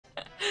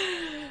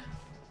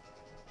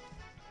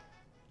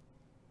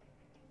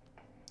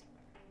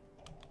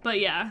But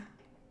yeah,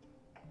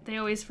 they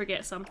always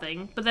forget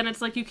something. But then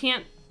it's like you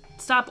can't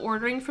stop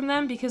ordering from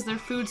them because their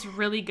food's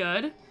really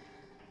good.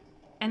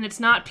 And it's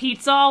not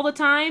pizza all the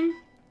time.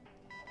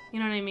 You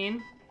know what I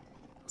mean?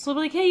 So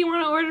they'll be like, hey, you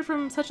want to order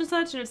from such and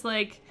such? And it's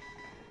like,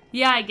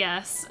 yeah, I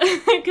guess.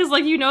 Because,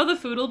 like, you know the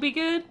food will be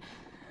good.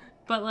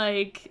 But,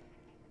 like,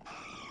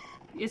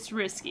 it's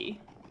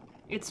risky.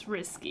 It's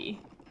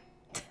risky.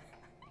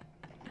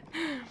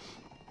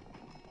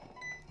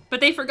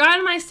 But they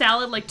forgot my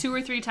salad, like, 2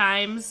 or 3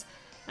 times.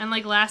 And,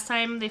 like, last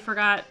time they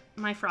forgot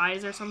my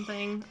fries or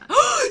something.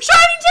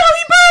 Shiny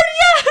Delibird,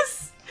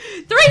 yes!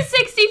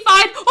 365!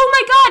 Oh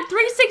my god,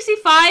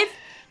 365!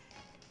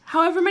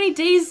 However many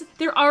days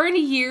there are in a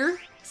year.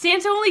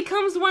 Santa only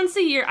comes once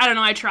a year. I don't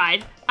know, I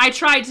tried. I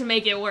tried to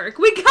make it work.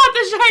 We got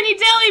the shiny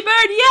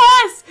Delibird,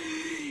 yes!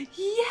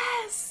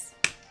 Yes!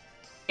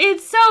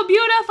 It's so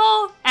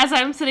beautiful! As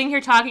I'm sitting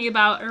here talking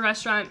about a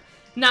restaurant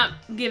not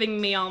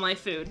giving me all my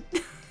food.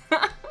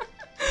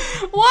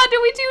 What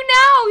do we do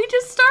now? We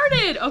just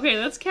started! Okay,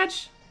 let's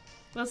catch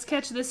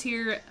this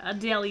here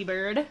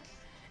Delibird.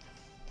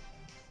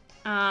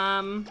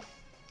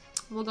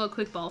 We'll go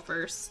quick ball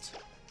first.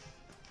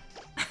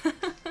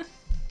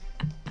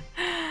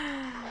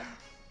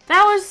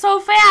 That was so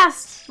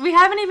fast! We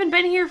haven't even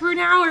been here for an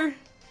hour.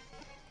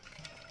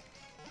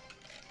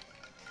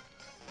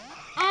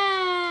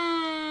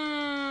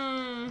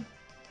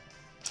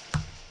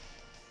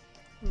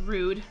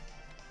 Rude.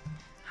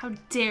 How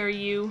dare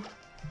you?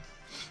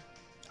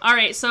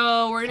 Alright,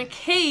 so we're in a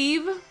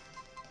cave.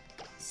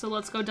 So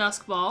let's go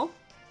Dusk Ball.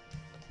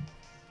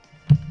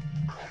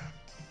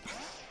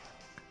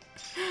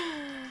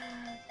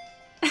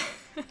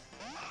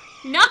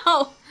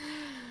 No!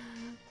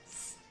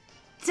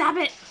 Stop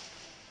it!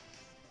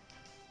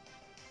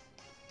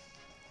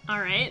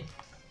 Alright.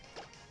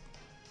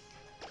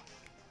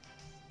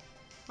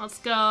 Let's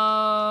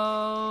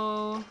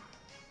go...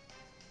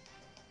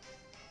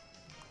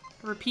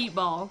 Repeat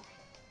ball.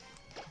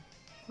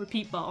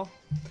 Repeat ball.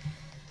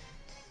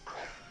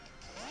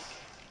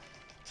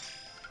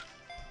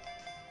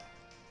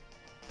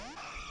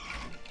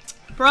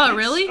 Bro,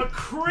 really? It's a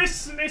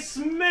Christmas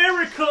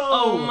miracle!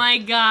 Oh my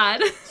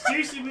god.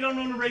 Seriously, we don't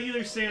own a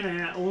regular Santa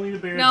hat, only the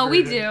bear. No,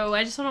 we do.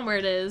 I just don't know where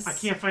it is. I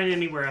can't find it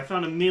anywhere. I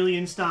found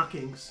 1,000,000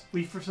 stockings.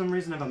 We, for some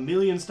reason, have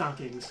 1,000,000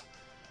 stockings.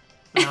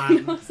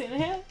 No Santa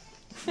hat?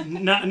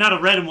 Not a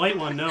red and white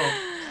one, no.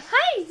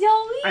 Hi,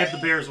 Zoe! I have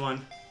the bears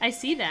one. I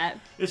see that.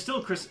 It's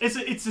still Christmas.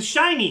 It's a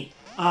shiny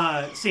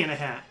Santa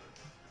hat,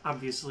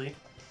 obviously.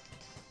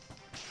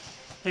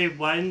 Hey,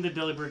 why didn't the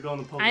Delibird go in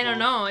the Pokeball? I don't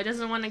know. It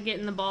doesn't want to get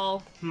in the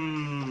ball.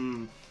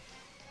 I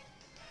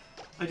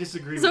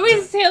disagree with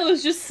Zoe's that. tail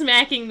is just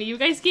smacking me. You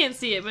guys can't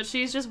see it, but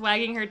she's just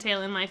wagging her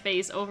tail in my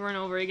face over and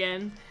over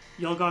again.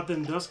 Y'all got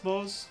them Dusk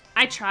Balls?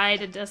 I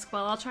tried a Dusk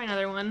Ball. I'll try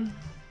another one.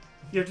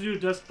 You have to do a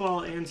Dusk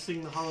Ball and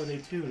sing the holiday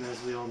tune,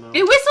 as we all know.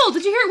 It whistled!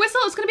 Did you hear it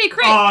whistle? It's gonna be a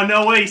crit! Oh,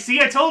 no way. See,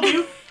 I told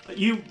you.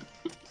 You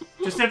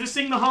just have to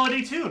sing the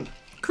holiday tune.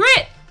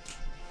 Crit!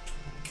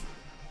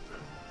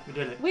 We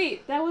did it.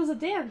 Wait, that was a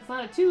dance,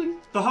 not a tune.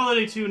 The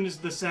holiday tune is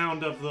the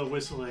sound of the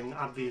whistling,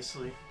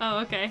 obviously. Oh,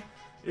 okay.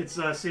 It's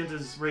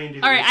Santa's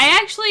reindeer. Alright,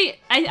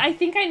 I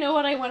think I know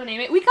what I want to name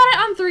it. We got it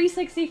on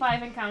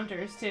 365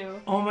 encounters,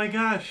 too. Oh my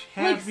gosh,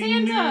 like Happy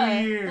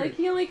Santa. New Year! Like,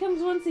 he only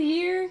comes once a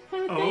year,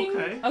 kind of thing.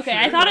 Okay. Okay,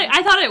 sure,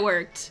 I thought it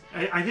worked.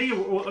 I think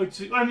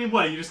it... I mean,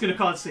 what, you're just gonna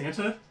call it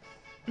Santa?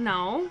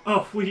 No.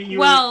 Oh, you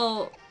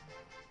well...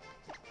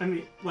 I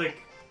mean, like...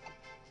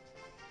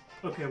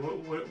 Okay,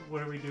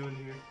 what are we doing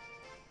here?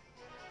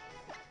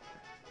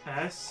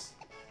 S?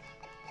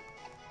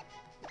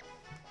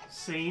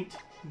 Saint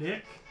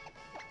Nick?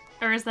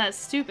 Or is that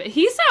stupid?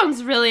 He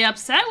sounds really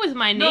upset with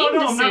my name decision.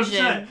 No, I'm not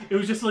upset. It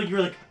was just like, you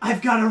were like,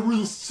 I've got a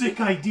real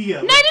sick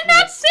idea. No, I did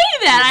not say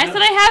that. I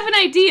said I have an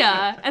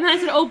idea. And then I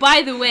said, oh,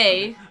 by the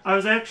way. I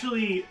was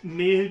actually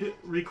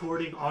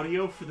mid-recording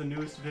audio for the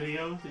newest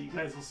video that you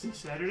guys will see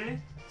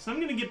Saturday. So I'm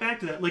going to get back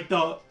to that. Like,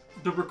 the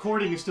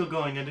recording is still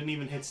going. I didn't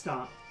even hit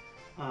stop.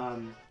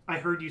 I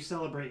heard you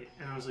celebrate,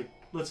 and I was like,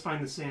 let's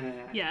find the Santa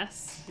hat.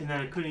 Yes. And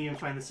then I couldn't even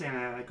find the Santa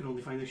hat. I could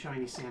only find the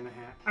shiny Santa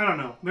hat. I don't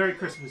know. Merry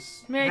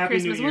Christmas. Merry Happy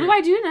Christmas. New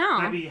What Year. do I do now?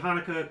 Happy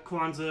Hanukkah,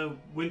 Kwanzaa,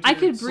 winter, I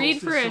could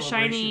breed for a solstice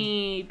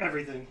shiny...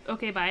 Everything.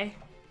 Okay, bye.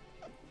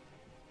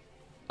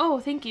 Oh,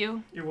 thank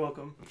you. You're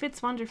welcome.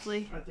 Fits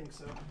wonderfully. I think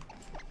so.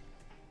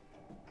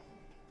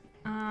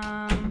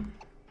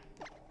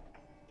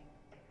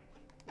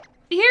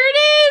 Here it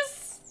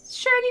is!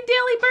 Shiny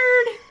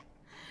Delibird!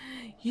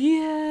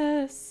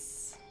 Yes!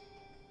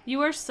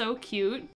 You are so cute.